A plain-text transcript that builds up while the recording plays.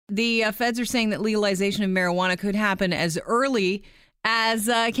The feds are saying that legalization of marijuana could happen as early as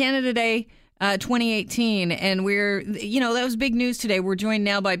Canada Day 2018. And that was big news today. We're joined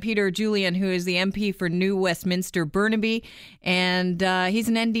now by Peter Julian, who is the MP for New Westminster Burnaby. And he's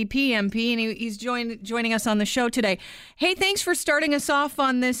an NDP MP, and he's joining us on the show today. Hey, thanks for starting us off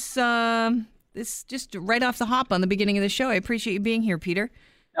on this just right off the hop on the beginning of the show. I appreciate you being here, Peter.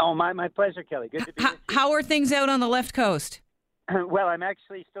 Oh, my pleasure, Kelly. Good to be with you. How are things out on the left coast? Well, I'm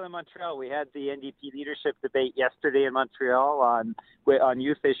actually still in Montreal. We had the NDP leadership debate yesterday in Montreal on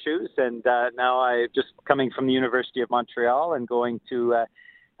youth issues, and now I'm just coming from the University of Montreal and going to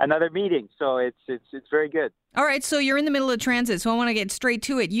another meeting. So it's very good. All right, so you're in the middle of transit, so I want to get straight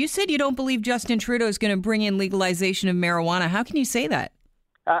to it. You said you don't believe Justin Trudeau is going to bring in legalization of marijuana. How can you say that?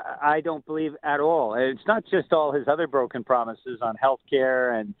 I don't believe at all. It's not just all his other broken promises on health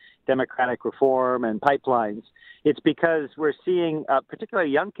care and democratic reform and pipelines. It's because we're seeing particularly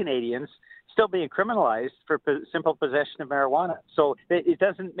young Canadians still being criminalized for simple possession of marijuana. So it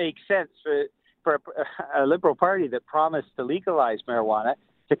doesn't make sense for a Liberal Party that promised to legalize marijuana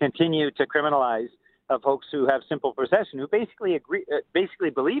to continue to criminalize folks who have simple possession, who basically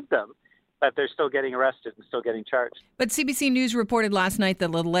believe them, but they're still getting arrested and still getting charged. But CBC News reported last night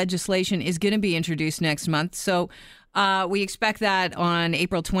that the legislation is going to be introduced next month. So we expect that on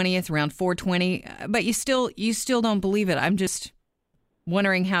April 20th, around 4:20. But you still don't believe it. I'm just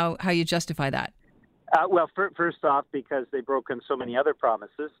wondering how you justify that. Well, first off, because they've broken so many other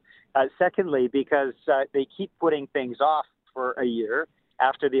promises. Secondly, because they keep putting things off for a year.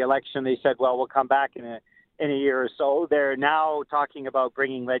 After the election, they said, well, we'll come back in a year or so. They're now talking about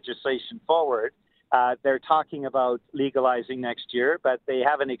bringing legislation forward. They're talking about legalizing next year, but they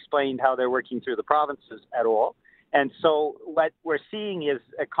haven't explained how they're working through the provinces at all. And so what we're seeing is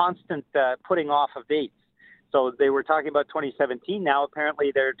a constant putting off of dates. So they were talking about 2017. Now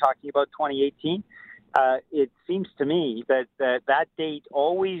apparently they're talking about 2018. It seems to me that date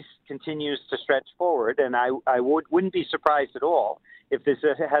always continues to stretch forward, and I wouldn't be surprised at all if this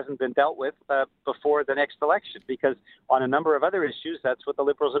hasn't been dealt with before the next election, because on a number of other issues, that's what the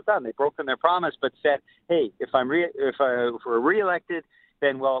Liberals have done. They've broken their promise, but said, hey, if we're reelected,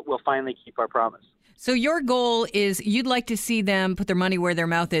 then we'll finally keep our promise. So your goal is you'd like to see them put their money where their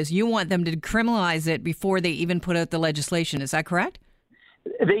mouth is. You want them to decriminalize it before they even put out the legislation. Is that correct?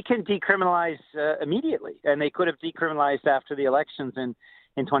 They can decriminalize immedately, and they could have decriminalized after the elections in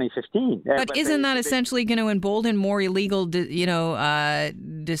 2015. But isn't that essentially going to embolden more illegal,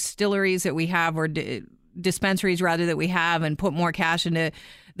 distilleries that we have, or dispensaries rather that we have, and put more cash into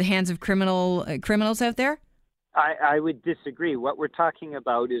the hands of criminals out there? I would disagree. What we're talking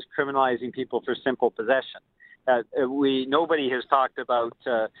about is criminalizing people for simple possession. Nobody has talked about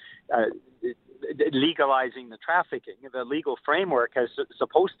legalizing the trafficking. The legal framework has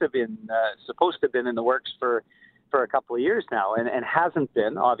supposed to have been in the works for a couple of years now, and hasn't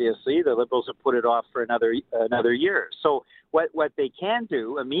been. Obviously, the Liberals have put it off for another year. So what they can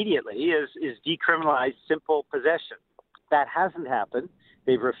do immediately is decriminalize simple possession. That hasn't happened.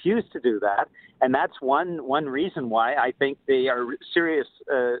 They've refused to do that, and that's one reason why I think they are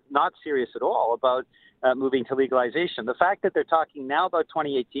not serious at all about moving to legalization. The fact that they're talking now about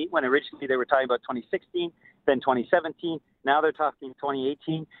 2018, when originally they were talking about 2016, then 2017, now they're talking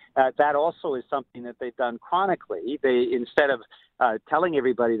 2018, that also is something that they've done chronically. They, instead of telling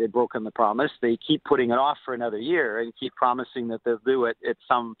everybody they've broken the promise, they keep putting it off for another year and keep promising that they'll do it at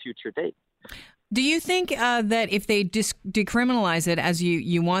some future date. Do you think that if they decriminalize it as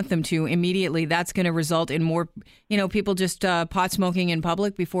you want them to immediately, that's going to result in more, people just pot smoking in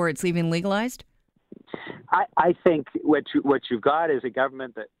public before it's even legalized? I think what you've got is a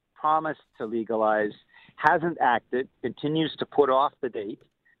government that promised to legalize, hasn't acted, continues to put off the date,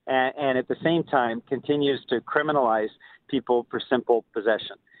 and at the same time continues to criminalize people for simple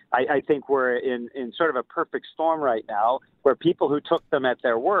possession. I think we're in sort of a perfect storm right now, where people who took them at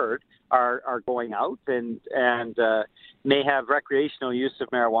their word are going out and may have recreational use of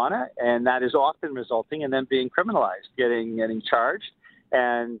marijuana, and that is often resulting in them being criminalized, getting charged.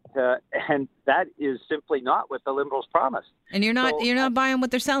 And that is simply not what the Liberals promised. And you're not buying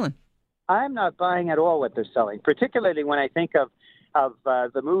what they're selling. I'm not buying at all what they're selling, particularly when I think of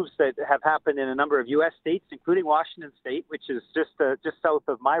the moves that have happened in a number of U.S. states, including Washington State, which is just south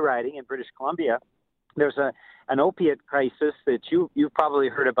of my riding in British Columbia. There's an opiate crisis that you've probably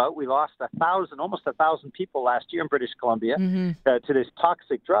heard about. We lost almost 1,000 people last year in British Columbia to this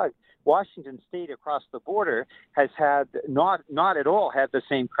toxic drug. Washington State across the border has had not at all had the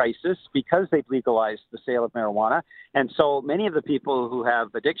same crisis because they've legalized the sale of marijuana. And so many of the people who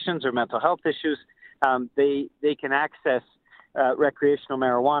have addictions or mental health issues, they can access recreational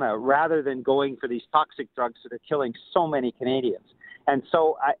marijuana rather than going for these toxic drugs that are killing so many Canadians. And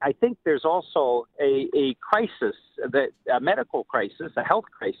so I think there's also a crisis, a medical crisis, a health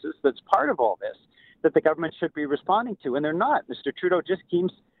crisis that's part of all this that the government should be responding to. And they're not. Mr. Trudeau just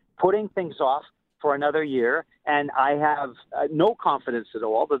keeps putting things off for another year. And I have no confidence at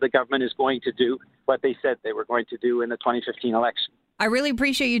all that the government is going to do what they said they were going to do in the 2015 election. I really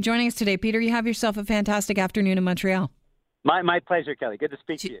appreciate you joining us today, Peter. You have yourself a fantastic afternoon in Montreal. My pleasure, Kelly. Good to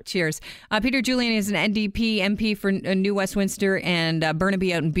speak to you. Cheers. Peter Julian is an NDP MP for New Westminster and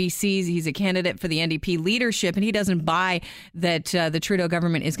Burnaby out in BC. He's a candidate for the NDP leadership, and he doesn't buy that the Trudeau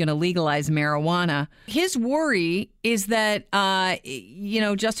government is going to legalize marijuana. His worry is that,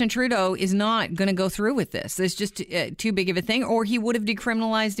 Justin Trudeau is not going to go through with this. It's just too big of a thing, or he would have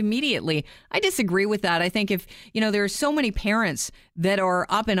decriminalized immediately. I disagree with that. I think if, there are so many parents that are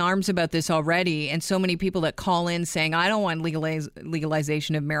up in arms about this already, and so many people that call in saying, I don't want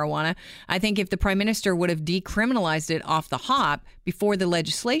legalization of marijuana. I think if the Prime Minister would have decriminalized it off the hop before the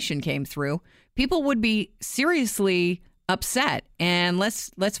legislation came through, people would be seriously upset. And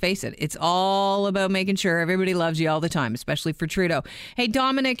let's face it, it's all about making sure everybody loves you all the time, especially for Trudeau. Hey,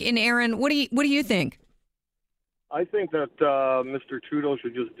 Dominic and Aaron, what do you think? I think that Mr. Trudeau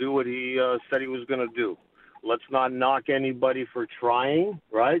should just do what he said he was going to do. Let's not knock anybody for trying,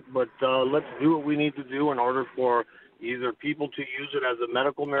 right? But let's do what we need to do in order for either people to use it as a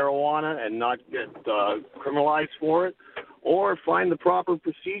medical marijuana and not get criminalized for it, or find the proper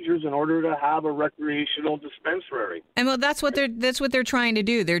procedures in order to have a recreational dispensary. And well, that's what they're trying to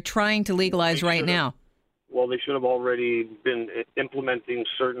do. They're trying to legalize right now. Well, they should have already been implementing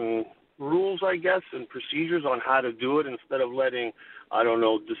certain rules, I guess, and procedures on how to do it instead of letting,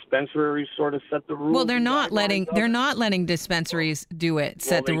 dispensaries sort of set the rules. Well, they're not letting dispensaries do it,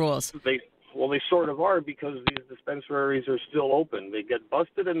 set the rules. They sort of are, because these dispensaries are still open. They get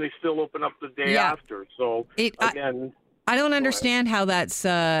busted and they still open up the day after. So I don't understand how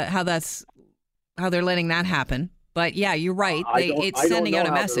they're letting that happen. But yeah, you're right. It's sending out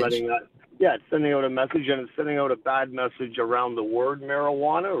a message. It's sending out a message, and it's sending out a bad message around the word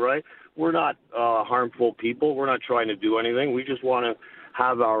marijuana, right? We're not harmful people. We're not trying to do anything. We just want to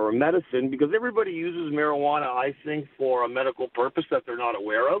have our medicine, because everybody uses marijuana, I think, for a medical purpose that they're not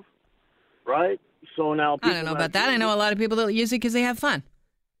aware of, right? So now I don't know about that. I know a lot of people that use it because they have fun.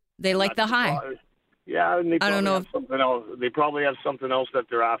 They like the high. Yeah, and they I don't know have something else. They probably have something else that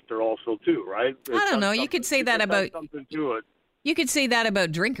they're after also too, right? I don't know. You could say that about something to it. You could say that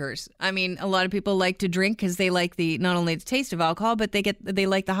about drinkers. I mean, a lot of people like to drink because they like not only the taste of alcohol, but they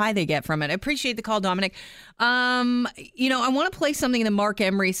like the high they get from it. I appreciate the call, Dominic. I want to play something that Mark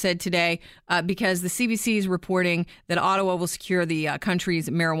Emery said today because the CBC is reporting that Ottawa will secure the country's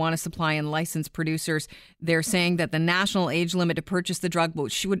marijuana supply and licensed producers. They're saying that the national age limit to purchase the drug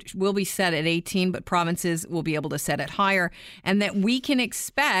will be set at 18, but provinces will be able to set it higher, and that we can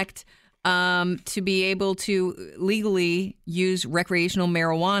expect to be able to legally use recreational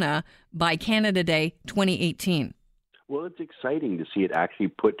marijuana by Canada Day 2018. Well, it's exciting to see it actually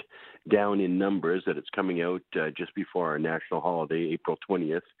put down in numbers, that it's coming out just before our national holiday, April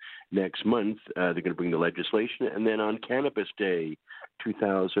 20th. Next month, they're going to bring the legislation, and then on Cannabis Day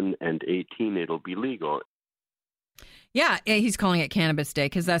 2018, it'll be legal. Yeah, he's calling it Cannabis Day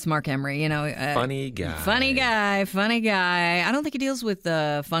because that's Mark Emery, Funny guy. Funny guy. I don't think he deals with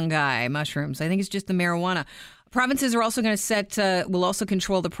fungi, mushrooms. I think it's just the marijuana. Provinces are also going to will also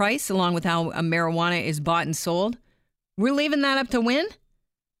control the price along with how marijuana is bought and sold. We're leaving that up to Wynne?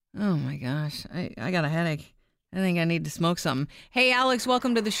 Oh my gosh, I got a headache. I think I need to smoke something. Hey, Alex,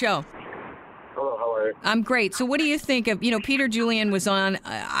 welcome to the show. Hello, how are you? I'm great. So what do you think of, Peter Julian was on,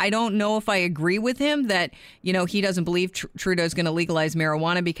 I don't know if I agree with him that, he doesn't believe Trudeau's going to legalize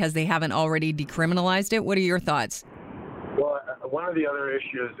marijuana because they haven't already decriminalized it. What are your thoughts? Well, one of the other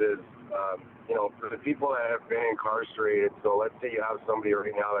issues is, for the people that have been incarcerated, so let's say you have somebody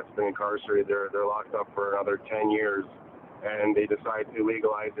right now that's been incarcerated, they're locked up for another 10 years, and they decide to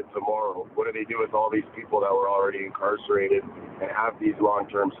legalize it tomorrow. What do they do with all these people that were already incarcerated and have these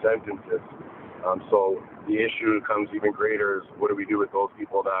long-term sentences? So the issue becomes even greater is what do we do with those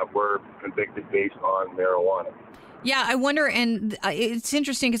people that were convicted based on marijuana? Yeah, I wonder, and it's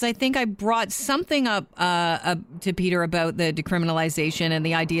interesting because I think I brought something up to Peter about the decriminalization and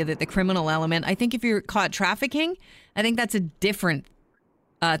the idea that the criminal element, I think if you're caught trafficking, I think that's a different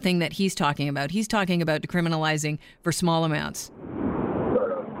thing that he's talking about. He's talking about decriminalizing for small amounts.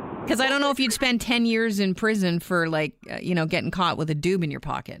 Because I don't know if you'd spend 10 years in prison for, getting caught with a doob in your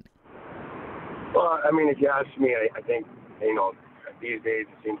pocket. Well, if you ask me, I think, these days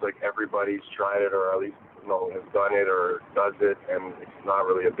it seems like everybody's tried it, or at least has done it or does it, and it's not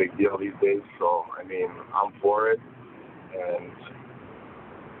really a big deal these days. So, I mean, I'm for it, and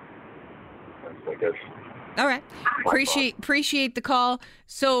I guess. All right. Appreciate the call.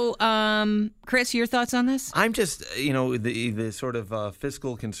 So, Chris, your thoughts on this? I'm just, the sort of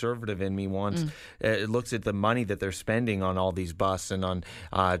fiscal conservative in me wants, it looks at the money that they're spending on all these busts and on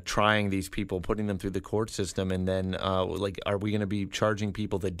trying these people, putting them through the court system. And then, are we going to be charging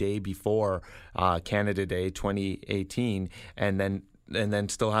people the day before Canada Day 2018 and then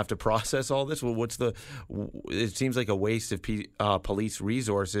still have to process all this? Well, it seems like a waste of police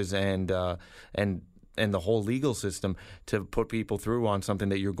resources and the whole legal system to put people through on something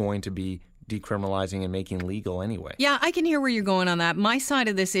that you're going to be decriminalizing and making legal anyway. Yeah, I can hear where you're going on that. My side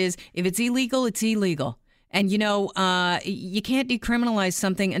of this is, if it's illegal, it's illegal. And, you can't decriminalize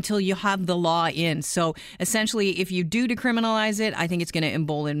something until you have the law in. So essentially, if you do decriminalize it, I think it's going to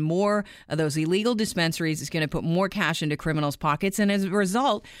embolden more of those illegal dispensaries. It's going to put more cash into criminals' pockets. And as a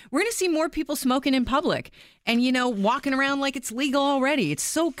result, we're going to see more people smoking in public and, walking around like it's legal already. It's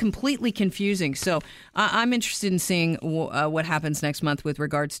so completely confusing. So I'm interested in seeing what happens next month with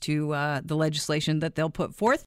regards to the legislation that they'll put forth.